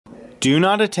Do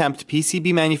not attempt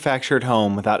PCB manufacture at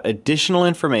home without additional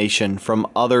information from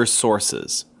other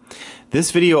sources.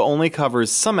 This video only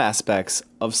covers some aspects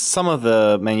of some of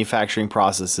the manufacturing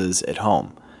processes at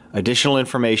home. Additional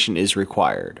information is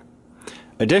required.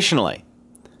 Additionally,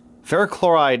 ferric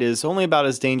chloride is only about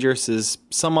as dangerous as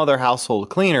some other household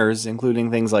cleaners,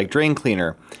 including things like drain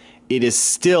cleaner. It is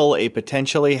still a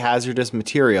potentially hazardous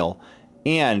material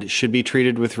and should be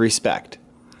treated with respect.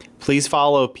 Please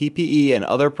follow PPE and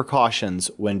other precautions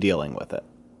when dealing with it.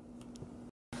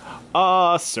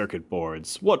 Circuit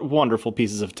boards. What wonderful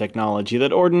pieces of technology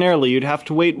that ordinarily you'd have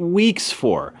to wait weeks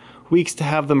for. Weeks to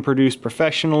have them produced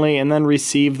professionally and then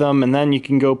receive them, and then you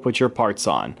can go put your parts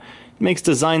on. It makes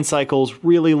design cycles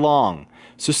really long.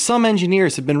 So some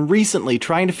engineers have been recently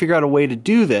trying to figure out a way to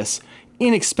do this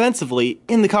inexpensively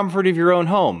in the comfort of your own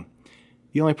home.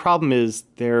 The only problem is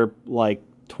they're like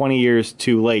 20 years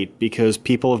too late because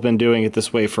people have been doing it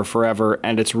this way for forever,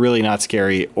 and it's really not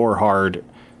scary or hard,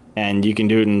 and you can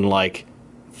do it in like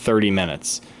 30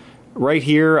 minutes. Right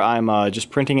here I'm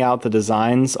just printing out the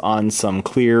designs on some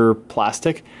clear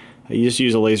plastic. You just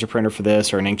use a laser printer for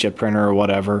this or an inkjet printer or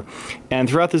whatever. And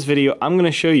throughout this video I'm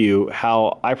going to show you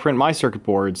how I print my circuit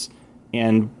boards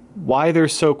and why they're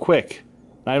so quick.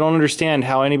 I don't understand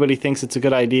how anybody thinks it's a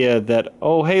good idea that,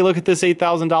 oh hey, look at this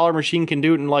 $8,000 machine can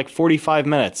do it in like 45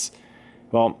 minutes.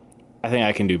 Well, I think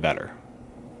I can do better.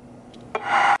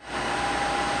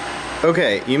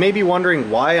 Okay, you may be wondering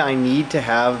why I need to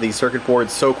have these circuit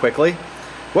boards so quickly.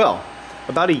 Well,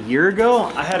 about a year ago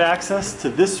I had access to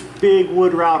this big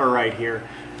wood router right here,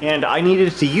 and I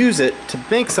needed to use it to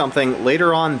make something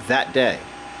later on that day.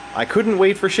 I couldn't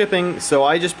wait for shipping, so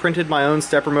I just printed my own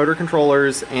stepper motor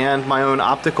controllers and my own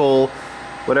optical,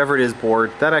 whatever it is,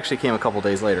 board. That actually came a couple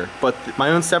days later. But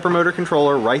my own stepper motor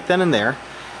controller right then and there,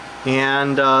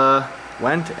 and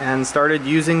went and started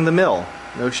using the mill.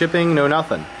 No shipping, no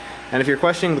nothing. And if you're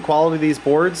questioning the quality of these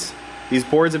boards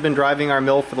have been driving our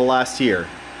mill for the last year.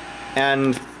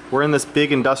 And we're in this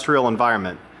big industrial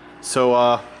environment. So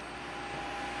I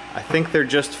think they're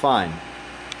just fine.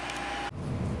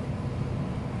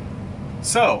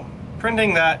 So,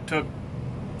 printing that took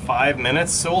 5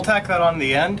 minutes, so we'll tack that on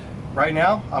the end. Right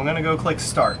now, I'm going to go click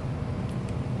start.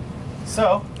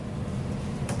 So,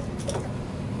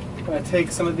 I'm going to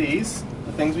take some of these,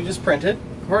 the things we just printed.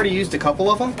 I've already used a couple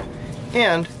of them,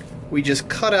 and we just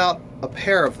cut out a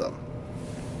pair of them.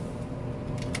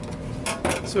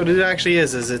 So what it actually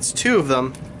is it's two of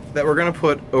them that we're going to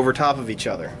put over top of each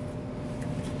other.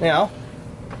 Now,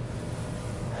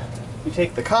 we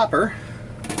take the copper,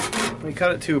 we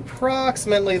cut it to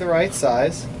approximately the right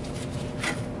size,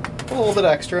 a little bit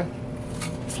extra.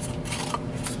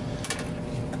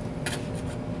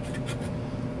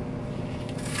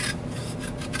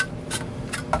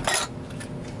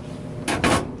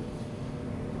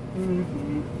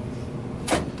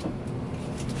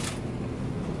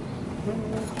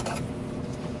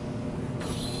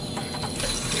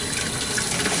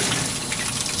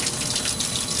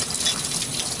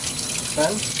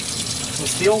 Then some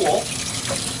steel wool.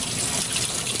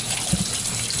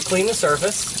 Clean the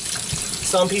surface.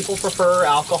 Some people prefer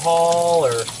alcohol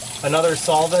or another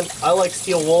solvent. I like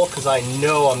steel wool because I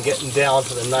know I'm getting down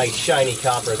to the nice shiny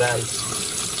copper then.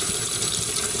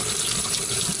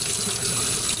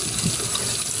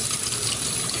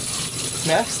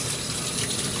 Next,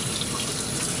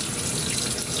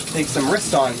 take some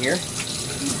Riston here.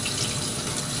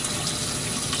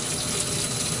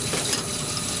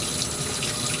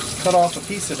 Cut off a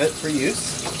piece of it for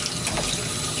use.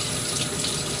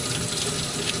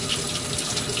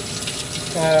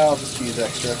 I'll just use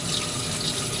extra.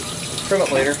 Trim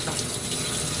it later.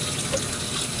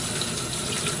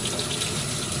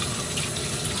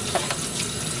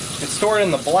 It's stored in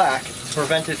the black to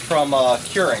prevent it from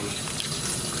curing.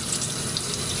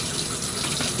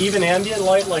 Even ambient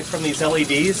light, like from these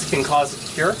LEDs, can cause it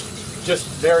to cure, just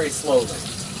very slowly.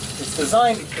 It's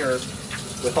designed to cure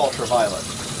with ultraviolet.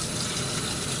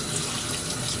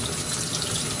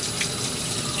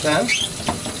 Then,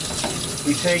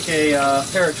 we take a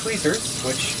pair of tweezers,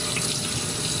 which,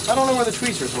 I don't know where the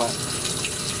tweezers went.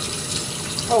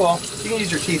 Oh well, you can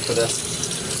use your teeth for this.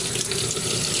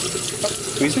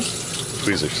 Oh, tweezers?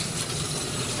 Tweezers.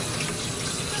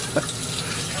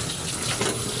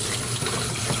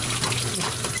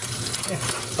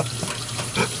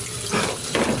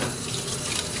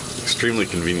 Extremely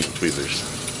convenient tweezers.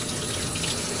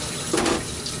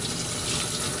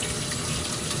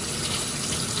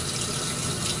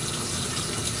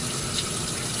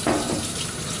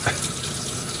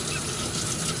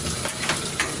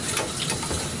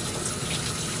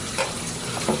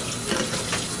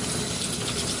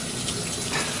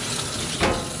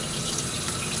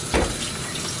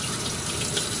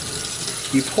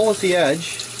 you pull at the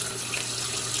edge.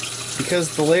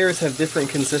 Because the layers have different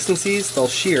consistencies, they'll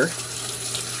shear.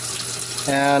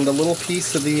 And a little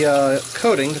piece of the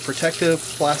coating, the protective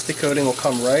plastic coating, will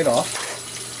come right off.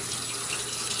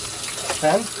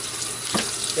 Then,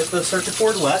 get the circuit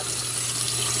board wet.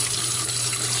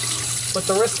 Put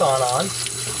the Riston on.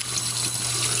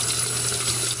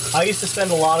 I used to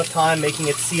spend a lot of time making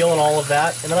it seal and all of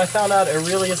that, and then I found out it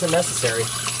really isn't necessary.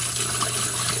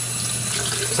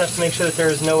 Just have to make sure that there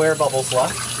is no air bubbles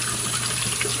left.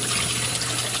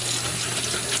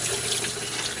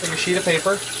 Take a sheet of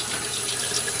paper,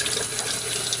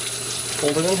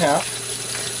 fold it in half,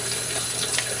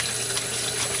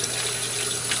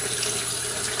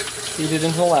 feed it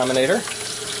into the laminator.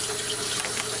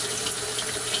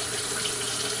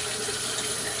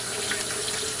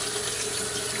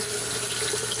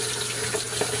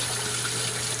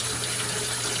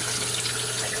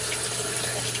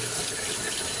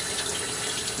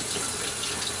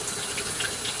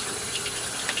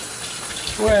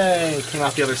 Way came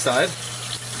out the other side.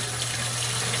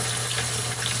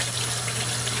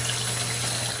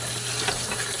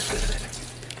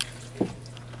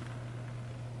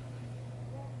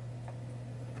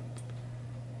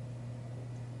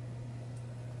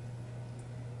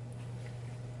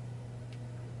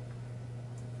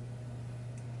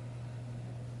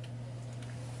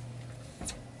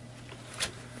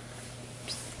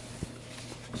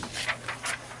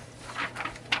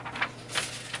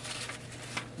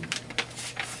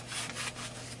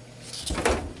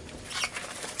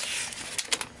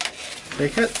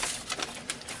 Take it.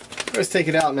 Let's take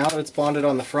it out now that it's bonded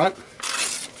on the front.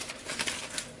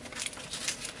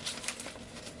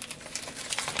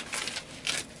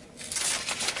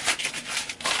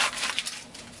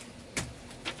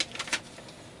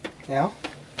 Now,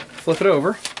 flip it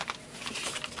over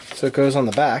so it goes on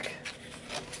the back.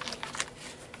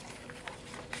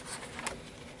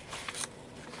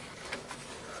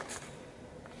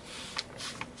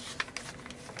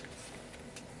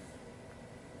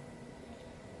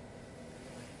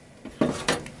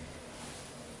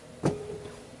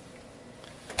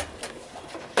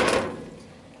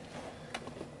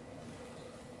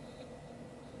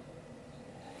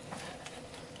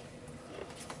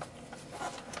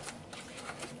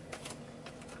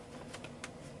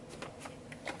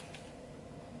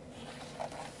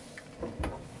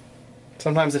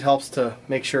 Sometimes it helps to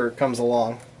make sure it comes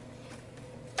along.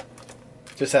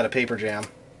 Just had a paper jam.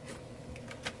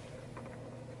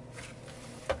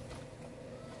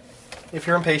 If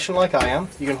you're impatient like I am,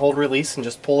 you can hold release and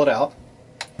just pull it out.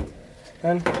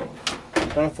 And done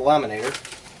with the laminator.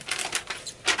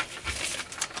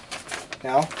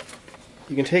 Now,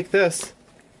 you can take this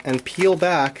and peel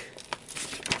back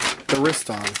the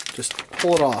Riston. Just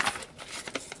pull it off.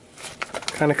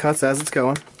 Kind of cuts as it's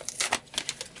going.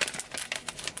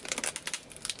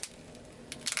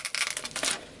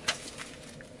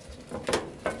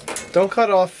 Don't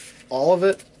cut off all of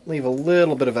it, leave a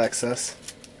little bit of excess.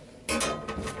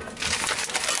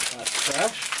 That's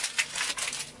trash.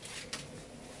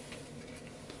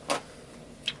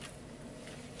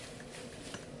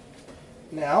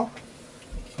 Now,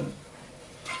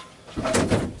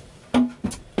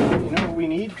 you know what we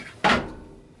need?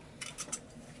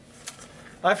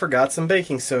 I forgot some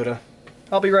baking soda.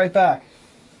 I'll be right back.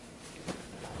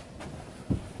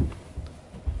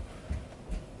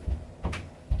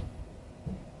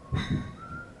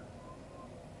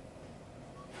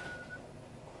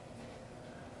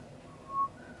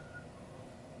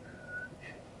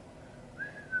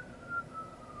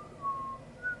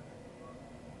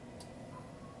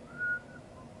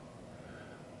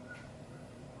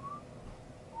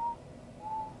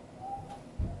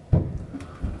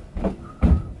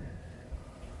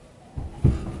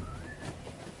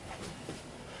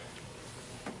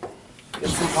 Get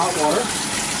some hot water.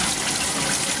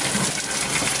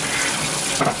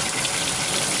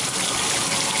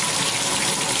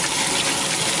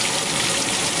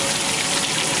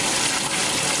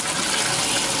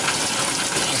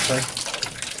 Okay,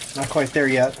 not quite there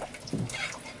yet.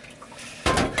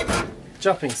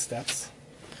 Jumping steps.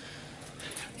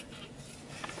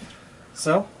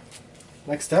 So,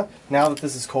 next step, now that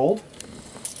this is cold,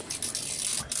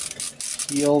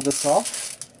 peel this off.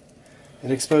 It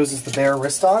exposes the bare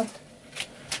Riston.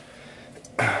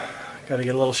 Got to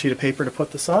get a little sheet of paper to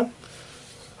put this on.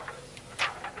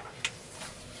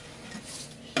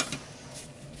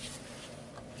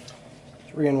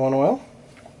 Three-in-one oil.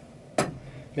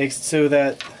 Makes it so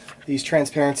that these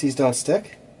transparencies don't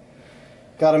stick.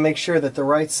 Got to make sure that the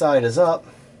right side is up.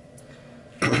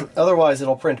 Otherwise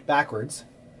it'll print backwards.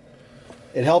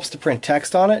 It helps to print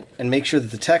text on it and make sure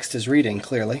that the text is reading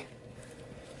clearly.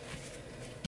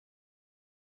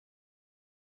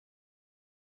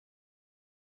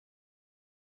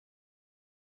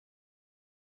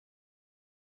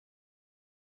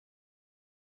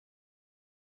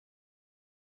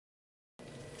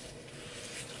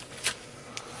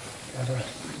 Gotta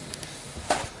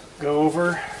go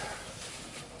over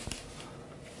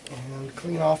and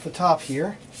clean off the top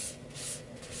here,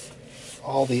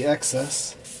 all the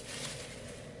excess.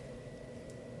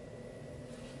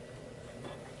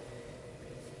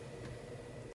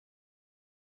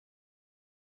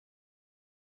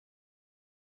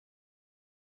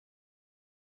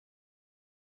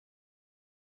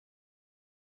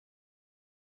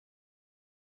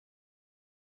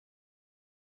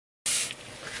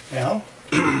 Now,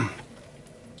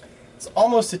 it's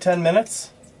almost at 10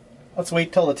 minutes. Let's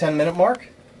wait till the 10-minute mark.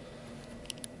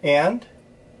 And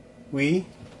we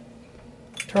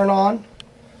turn on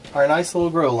our nice little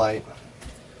grow light.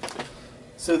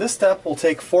 So this step will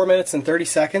take 4 minutes and 30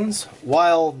 seconds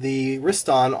while the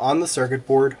Riston on the circuit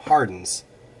board hardens.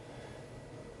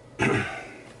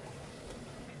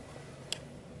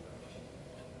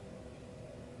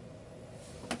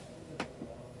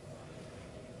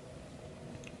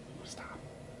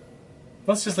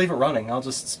 Let's just leave it running. I'll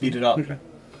just speed it up.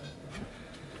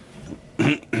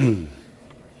 Okay.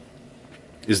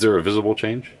 Is there a visible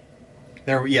change?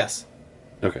 Yes.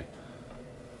 Okay.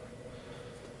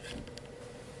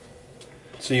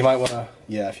 So you might want to,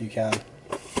 yeah, if you can.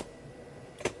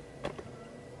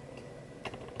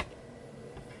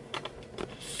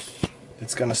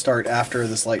 It's going to start after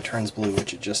this light turns blue,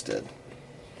 which it just did.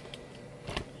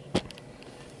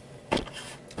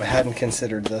 I hadn't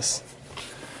considered this.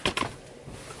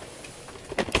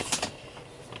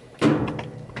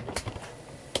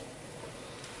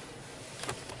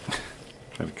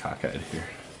 I'm cockeyed here.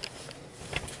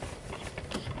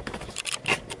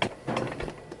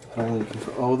 I don't think you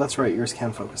can oh, that's right. Yours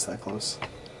can focus that close.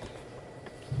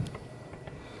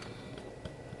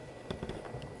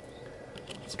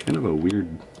 It's kind of a weird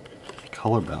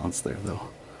color balance there, though.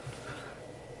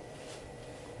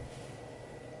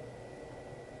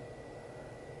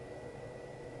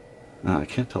 No, I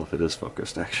can't tell if it is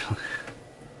focused, actually.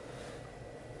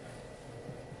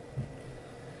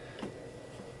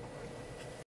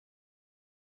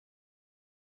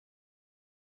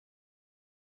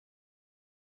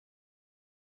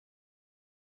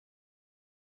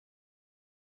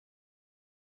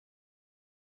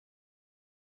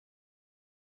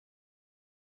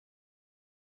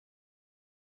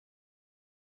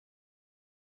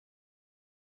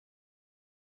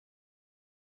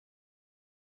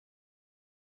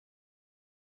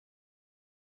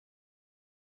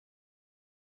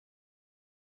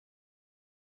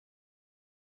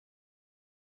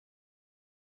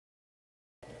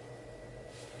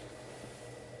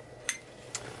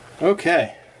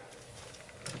 Okay.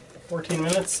 14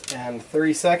 minutes and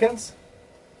 30 seconds.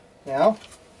 Now,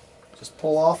 just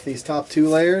pull off these top two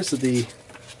layers of the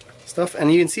stuff,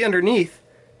 and you can see underneath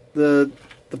the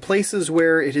places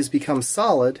where it has become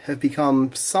solid have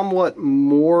become somewhat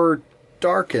more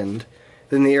darkened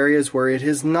than the areas where it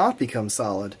has not become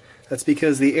solid. That's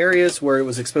because the areas where it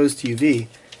was exposed to UV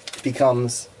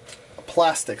becomes a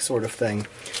plastic sort of thing,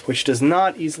 which does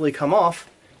not easily come off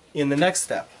in the next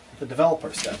step, the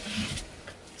developer step.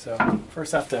 So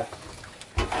first have to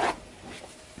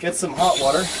get some hot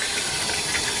water,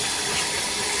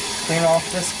 clean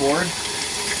off this board.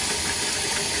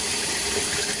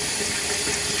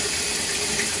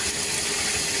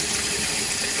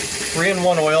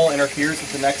 Three-in-one oil interferes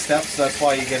with the next step, so that's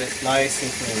why you get it nice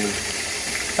and clean.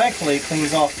 Thankfully, it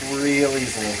cleans off real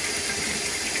easily.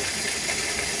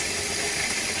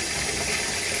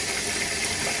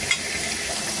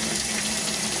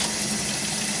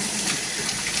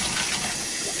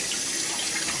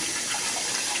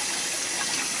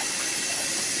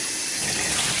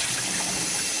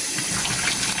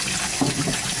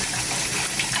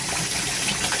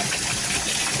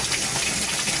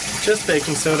 Just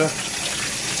baking soda.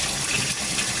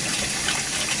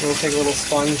 We'll take a little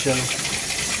sponge and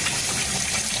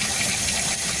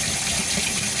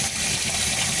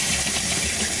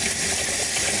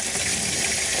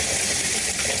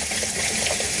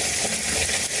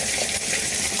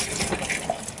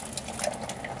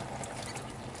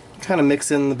kind of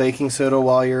mix in the baking soda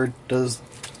while you're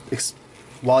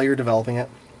developing it.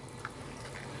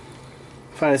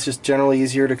 I find it's just generally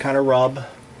easier to kind of rub.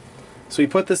 So we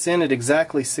put this in at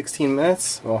exactly 16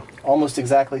 minutes, well, almost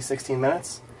exactly 16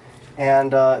 minutes,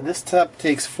 and this step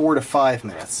takes 4 to 5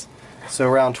 minutes. So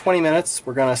around 20 minutes,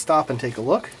 we're going to stop and take a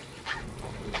look.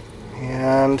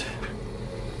 and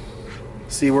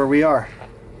see where we are.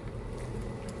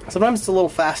 Sometimes it's a little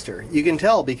faster. You can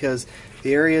tell because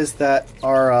the areas that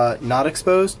are not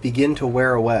exposed begin to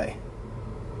wear away.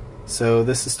 So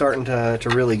this is starting to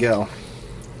really go.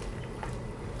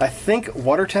 I think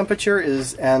water temperature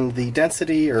and the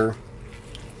density, or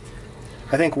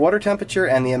I think water temperature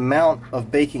and the amount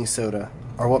of baking soda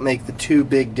are what make the two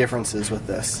big differences with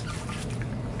this.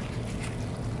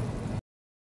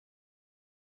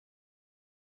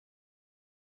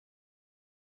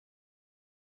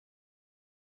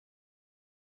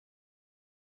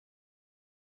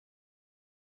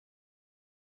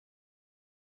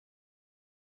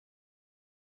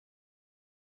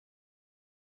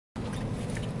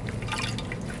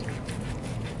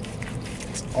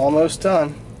 Almost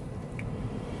done.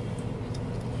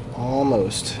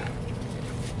 Almost.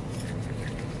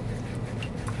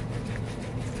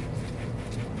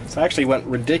 This actually went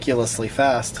ridiculously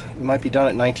fast. It might be done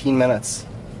at 19 minutes.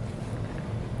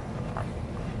 I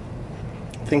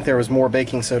think there was more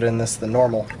baking soda in this than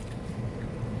normal.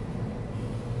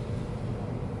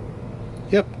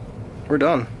 Yep, we're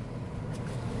done.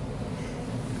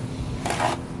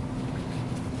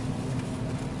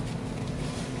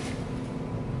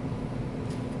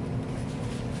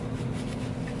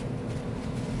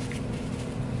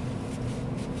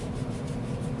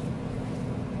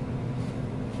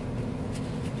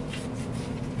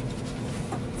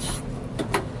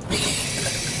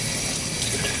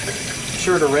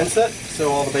 Sure to rinse it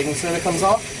so all the baking soda comes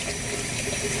off.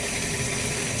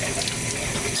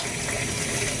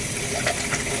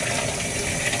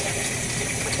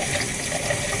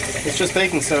 It's just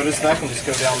baking soda, so that can just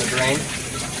go down the drain.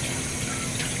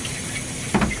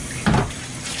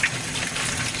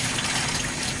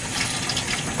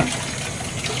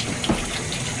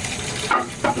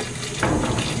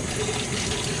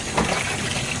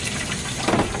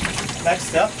 Next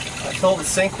step, I fill the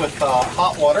sink with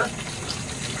hot water.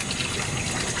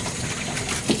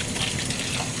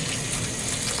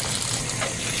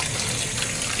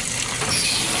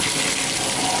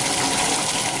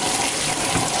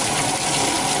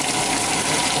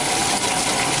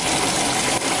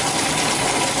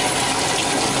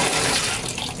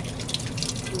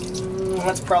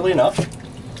 That's probably enough.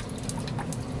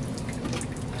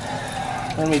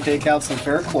 Then we take out some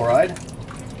ferric chloride.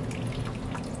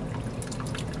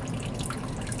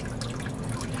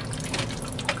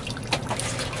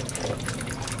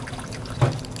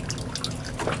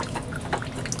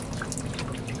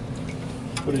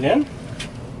 Put it in.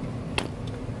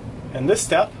 And this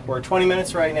step, we're at 20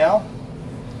 minutes right now,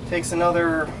 takes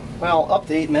another, well, up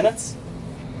to 8 minutes.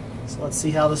 So let's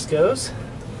see how this goes.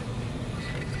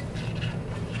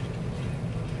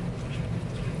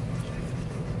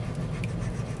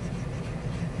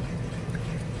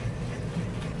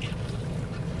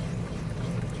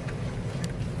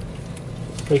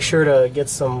 Make sure to get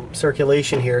some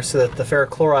circulation here so that the ferric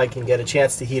chloride can get a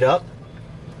chance to heat up.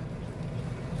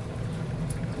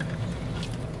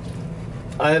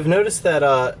 I have noticed that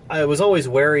I was always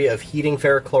wary of heating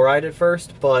ferric chloride at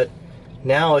first, but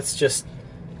now it's just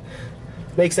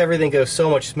makes everything go so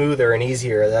much smoother and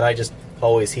easier that I just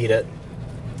always heat it.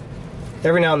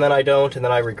 Every now and then I don't, and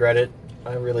then I regret it.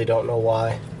 I really don't know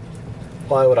why.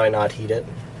 Why would I not heat it?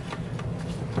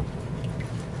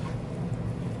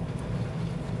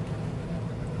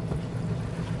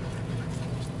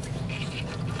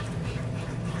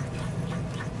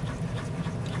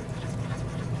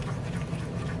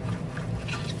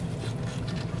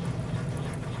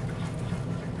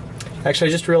 Actually,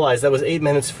 I just realized that was 8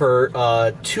 minutes for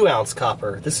 2-ounce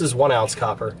copper. This is 1-ounce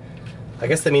copper. I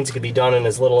guess that means it could be done in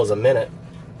as little as a minute.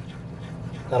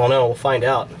 I don't know, we'll find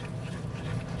out.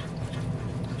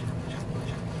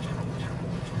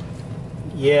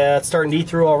 Yeah, it's starting to eat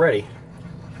through already.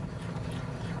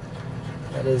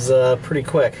 That is pretty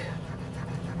quick.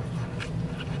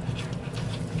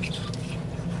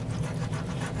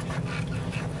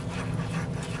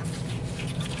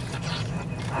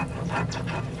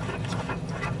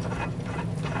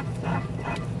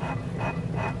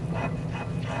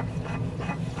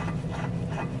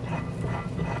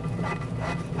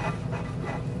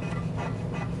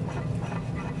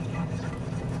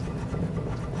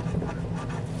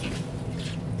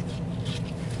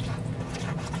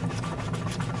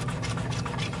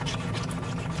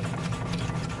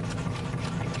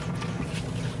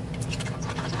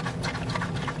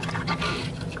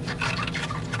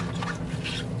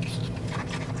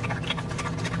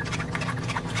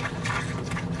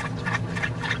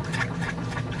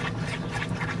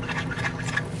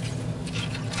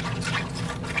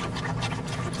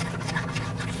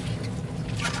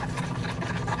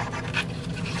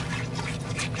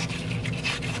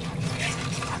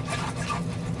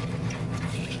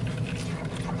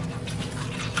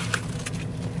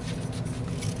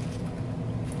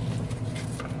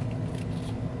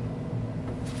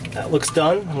 That looks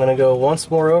done. I'm going to go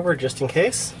once more over just in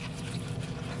case.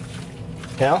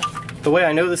 Now, the way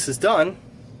I know this is done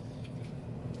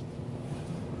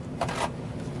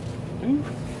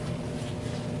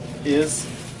is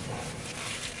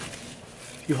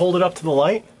if you hold it up to the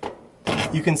light,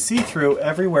 you can see through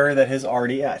everywhere that has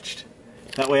already etched.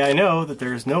 That way I know that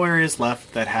there's no areas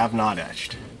left that have not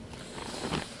etched.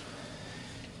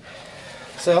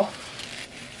 So,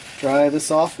 dry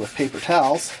this off with paper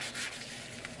towels.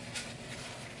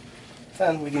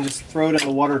 Then we can just throw it in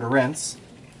the water to rinse.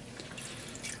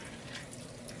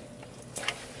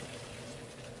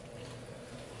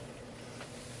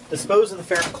 Dispose of the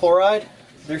ferric chloride.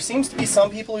 There seems to be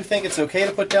some people who think it's okay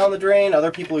to put down the drain,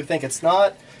 other people who think it's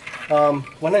not.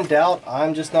 When in doubt,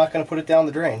 I'm just not going to put it down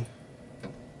the drain.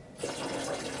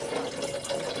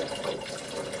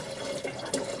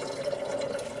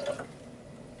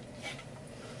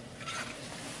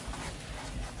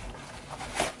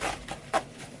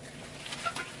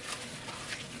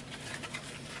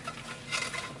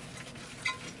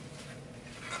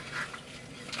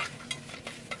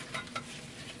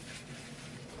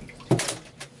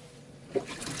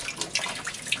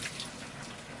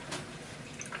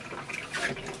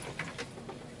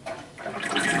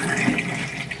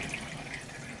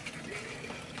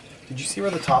 Did you see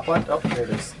where the top went? Oh, there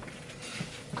it is.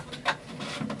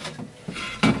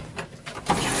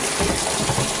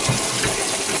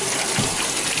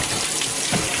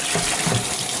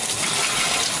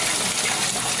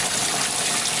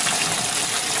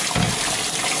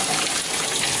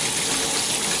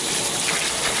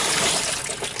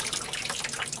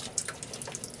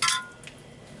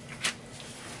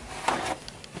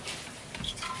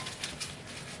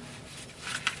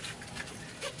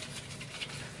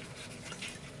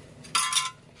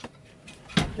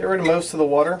 Get rid of most of the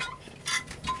water.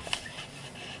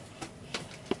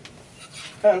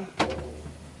 And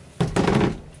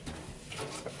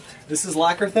this is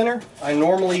lacquer thinner. I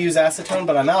normally use acetone,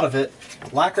 but I'm out of it.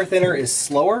 Lacquer thinner is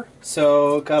slower,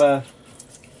 so gotta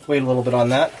wait a little bit on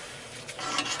that.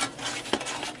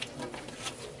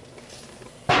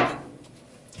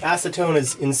 Acetone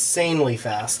is insanely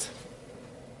fast.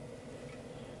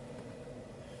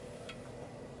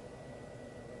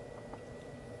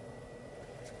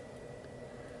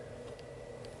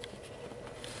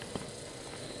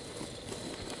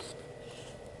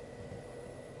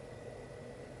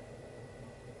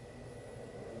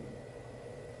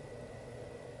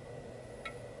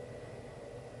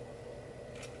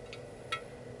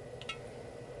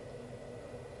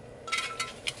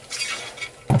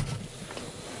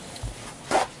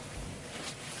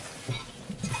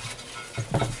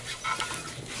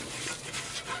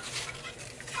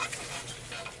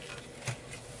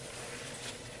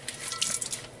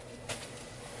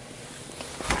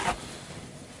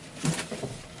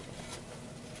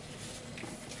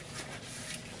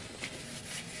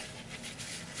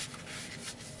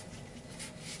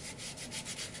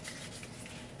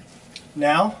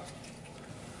 Now,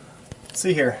 let's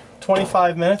see here,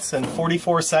 25 minutes and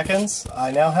 44 seconds.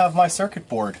 I now have my circuit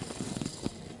board.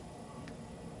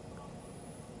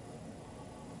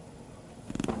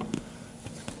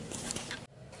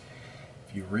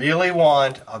 If you really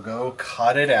want, I'll go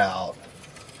cut it out.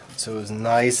 So it's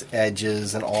nice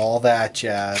edges and all that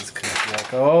jazz. Because you're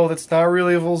like, oh, that's not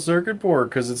really a full circuit board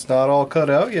because it's not all cut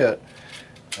out yet.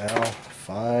 Well,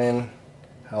 fine.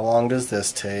 How long does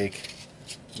this take?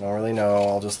 I don't really know.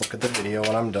 I'll just look at the video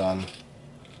when I'm done.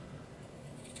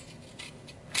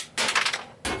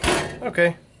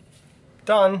 Okay.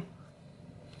 Done.